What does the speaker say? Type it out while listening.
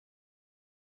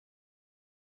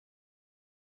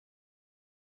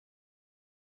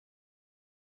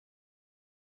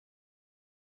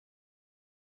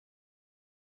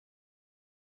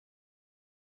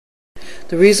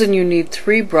The reason you need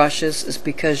 3 brushes is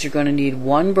because you're going to need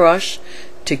one brush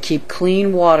to keep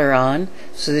clean water on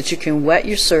so that you can wet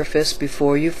your surface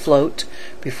before you float,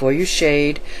 before you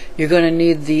shade. You're going to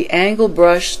need the angle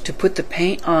brush to put the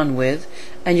paint on with,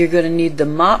 and you're going to need the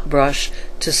mop brush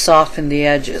to soften the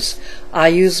edges. I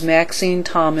use Maxine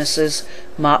Thomas's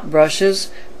mop brushes,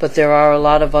 but there are a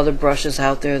lot of other brushes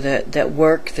out there that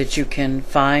work, that you can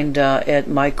find at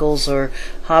Michael's or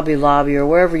Hobby Lobby or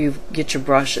wherever you get your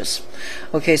brushes.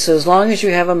 Okay, so as long as you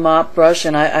have a mop brush,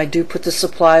 and I do put the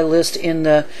supply list in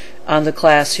on the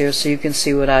class here so you can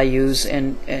see what I use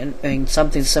and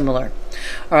something similar.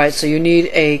 Alright, so you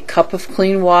need a cup of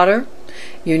clean water.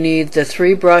 You need the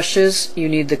 3 brushes. You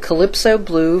need the Calypso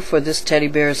blue for this teddy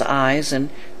bear's eyes, and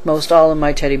most all of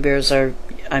my teddy bears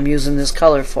I'm using this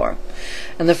color for.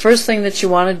 And the first thing that you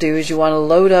want to do is you want to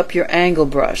load up your angle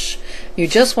brush. You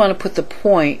just want to put the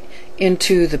point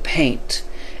into the paint,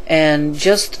 and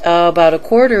just about a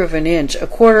quarter of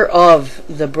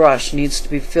the brush needs to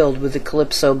be filled with the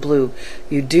Calypso blue.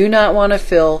 You do not want to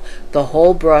fill the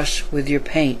whole brush with your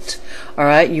paint.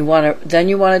 Alright, then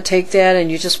you want to take that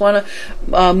and you just want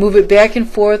to move it back and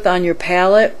forth on your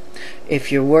palette.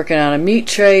 If you're working on a meat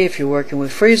tray, if you're working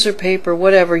with freezer paper,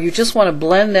 whatever, you just want to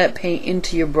blend that paint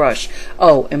into your brush.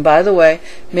 Oh, and by the way,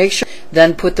 make sure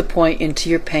then put the point into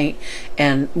your paint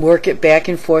and work it back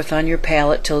and forth on your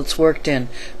palette till it's worked in.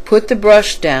 Put the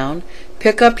brush down,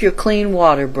 pick up your clean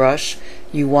water brush.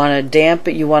 You want to damp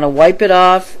it, you want to wipe it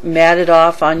off, mat it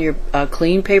off on your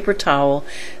clean paper towel.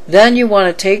 Then you want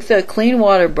to take the clean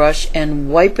water brush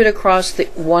and wipe it across the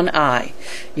one eye.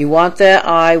 You want that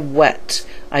eye wet.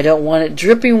 I don't want it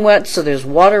dripping wet so there's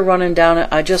water running down it.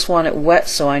 I just want it wet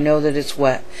so I know that it's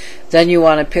wet. Then you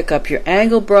want to pick up your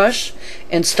angle brush,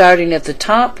 and starting at the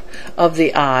top of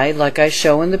the eye, like I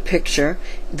show in the picture,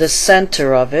 the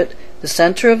center of it, the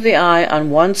center of the eye on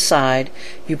one side,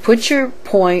 you put your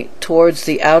point towards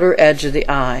the outer edge of the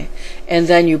eye, and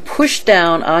then you push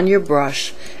down on your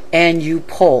brush and you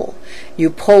pull. You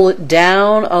pull it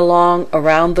down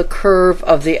around the curve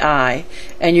of the eye,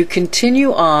 and you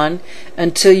continue on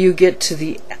until you get to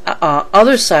the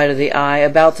other side of the eye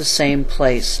about the same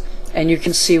place. And you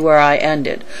can see where I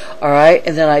ended. Alright,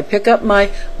 and then I pick up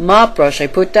my mop brush. I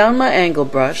put down my angle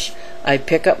brush, I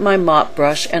pick up my mop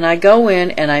brush, and I go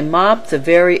in and I mop the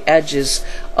very edges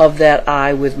of that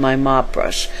eye with my mop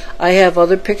brush. I have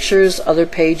other pictures, other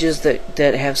pages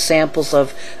that have samples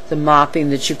of the mopping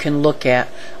that you can look at.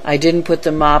 I didn't put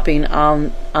the mopping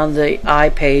on the eye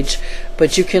page,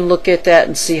 but you can look at that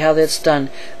and see how that's done.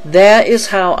 That is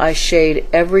how I shade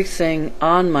everything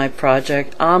on my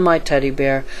project, on my teddy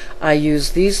bear. I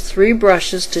use these 3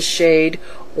 brushes to shade,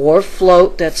 or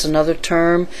float, that's another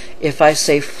term. If I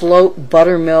say float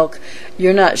buttermilk,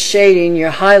 you're not shading, you're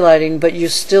highlighting, but you're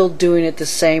still doing it the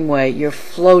same way. You're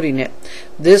floating it.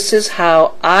 This is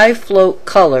how I float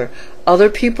color. Other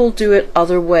people do it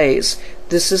other ways.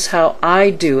 This is how I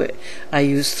do it. I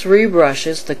use 3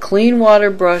 brushes, the clean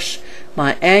water brush,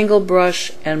 my angle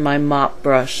brush, and my mop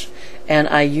brush. And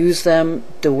I use them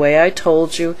the way I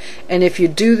told you. And if you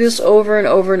do this over and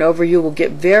over and over, you will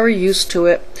get very used to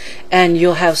it, and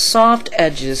you'll have soft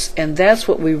edges, and that's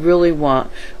what we really want.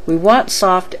 We want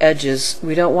soft edges.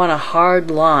 We don't want a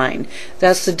hard line.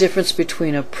 That's the difference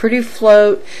between a pretty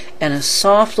float and a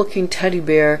soft looking teddy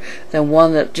bear than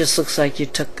one that just looks like you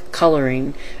took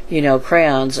coloring,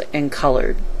 crayons, and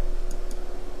colored.